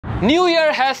New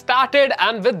year has started,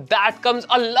 and with that comes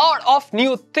a lot of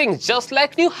new things, just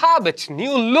like new habits,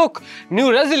 new look,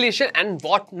 new resolution and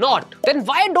whatnot. Then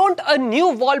why don't a new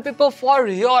wallpaper for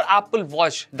your Apple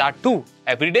Watch that too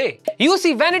every day? You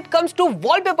see, when it comes to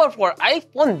wallpaper for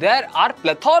iPhone, there are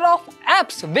plethora of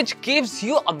apps which gives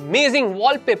you amazing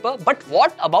wallpaper, but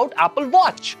what about Apple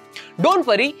Watch? Don't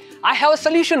worry, I have a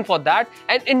solution for that,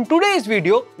 and in today's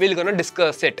video, we're gonna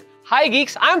discuss it. Hi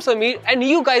geeks, I'm Samir and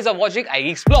you guys are watching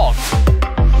iGeeks Vlog.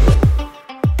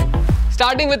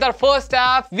 Starting with our first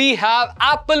app, we have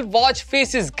Apple Watch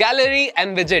Faces Gallery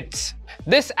and Widgets.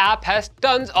 This app has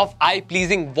tons of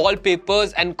eye-pleasing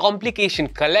wallpapers and complication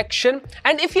collection,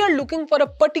 and if you're looking for a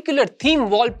particular theme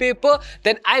wallpaper,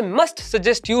 then I must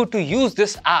suggest you to use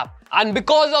this app. And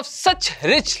because of such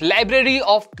rich library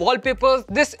of wallpapers,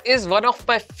 this is one of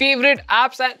my favorite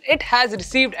apps and it has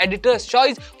received editor's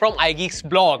choice from iGeeks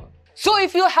Blog. So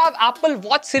if you have Apple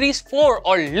Watch Series 4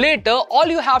 or later, all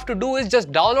you have to do is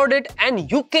just download it and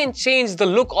you can change the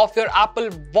look of your Apple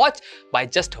Watch by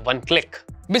just one click.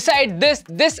 Besides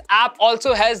this app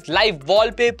also has live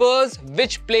wallpapers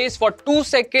which plays for 2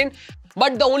 seconds,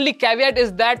 but the only caveat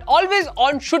is that always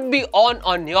on should be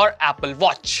on your Apple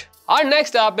Watch. Our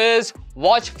next app is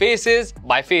Watch Faces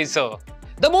by Facer.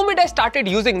 The moment I started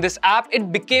using this app,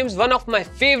 it became one of my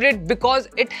favorite because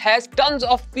it has tons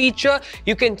of features.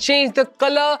 You can change the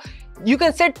color, you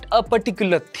can set a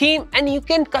particular theme, and you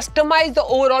can customize the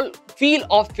overall feel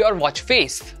of your watch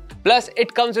face. Plus,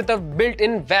 it comes with a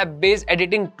built-in web-based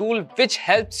editing tool which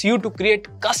helps you to create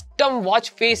custom watch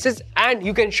faces, and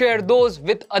you can share those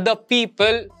with other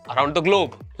people around the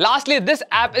globe. Lastly, this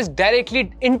app is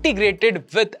directly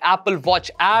integrated with Apple Watch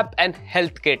app and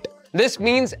Health Kit. This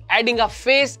means adding a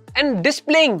face and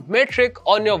displaying metric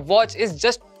on your watch is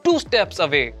just 2 steps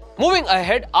away. Moving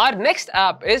ahead, our next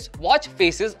app is Watch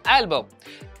Faces Album.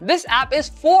 This app is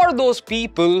for those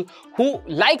people who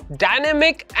like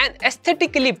dynamic and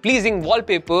aesthetically pleasing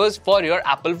wallpapers for your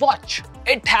Apple Watch.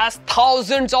 It has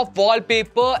thousands of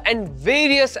wallpaper and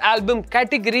various album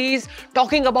categories.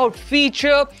 Talking about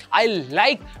feature, I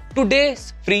like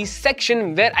today's free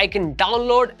section where I can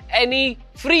download any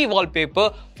free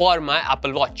wallpaper for my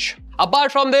Apple Watch.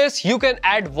 Apart from this, you can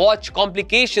add watch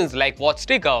complications like watch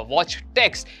sticker, watch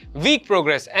text, week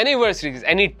progress, anniversaries,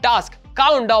 any task,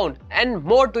 countdown, and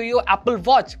more to your Apple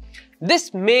Watch.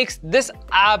 This makes this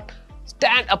app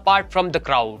stand apart from the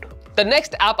crowd. The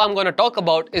next app I'm gonna talk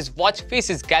about is Watch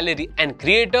Faces Gallery and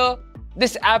Creator.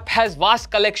 This app has vast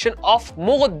collection of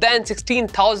more than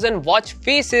 16,000 watch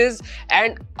faces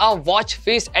and a watch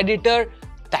face editor,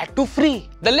 that too free.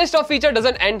 The list of features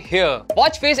doesn't end here.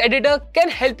 Watch face editor can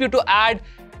help you to add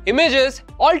images,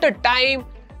 alter time,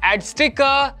 add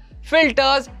sticker,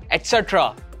 filters,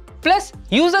 etc. Plus,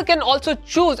 user can also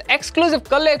choose exclusive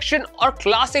collection or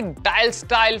classic dial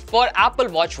style for Apple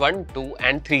Watch 1, 2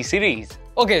 and 3 series.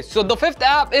 Okay, so the fifth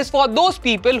app is for those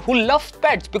people who love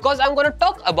pets because I'm gonna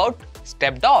talk about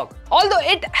StepDog. Although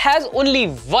it has only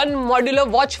one modular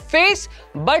watch face,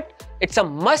 but it's a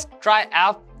must-try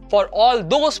app for all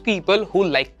those people who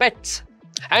like pets.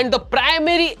 And the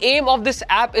primary aim of this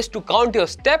app is to count your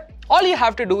step. All you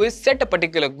have to do is set a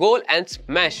particular goal and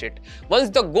smash it. Once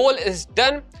the goal is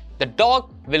done, the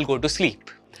dog will go to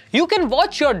sleep. You can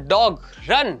watch your dog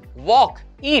run, walk,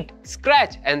 eat,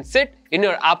 scratch and sit in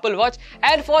your Apple Watch,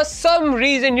 and for some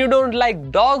reason you don't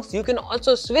like dogs, you can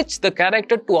also switch the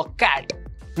character to a cat.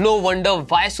 No wonder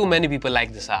why so many people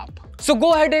like this app. So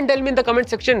go ahead and tell me in the comment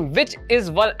section which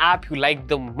is one app you like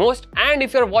the most, and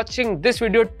if you're watching this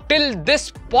video till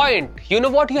this point, you know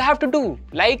what you have to do.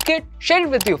 Like it, share it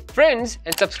with your friends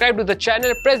and subscribe to the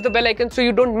channel, press the bell icon so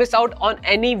you don't miss out on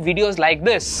any videos like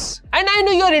this. And I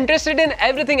know you're interested in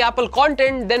everything Apple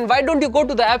content, then why don't you go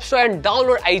to the App Store and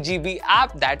download IGV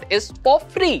app that is for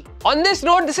free. On this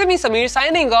note, this is me Samir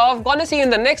signing off. Gonna see you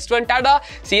in the next one. Tada,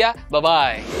 see ya, bye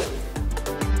bye.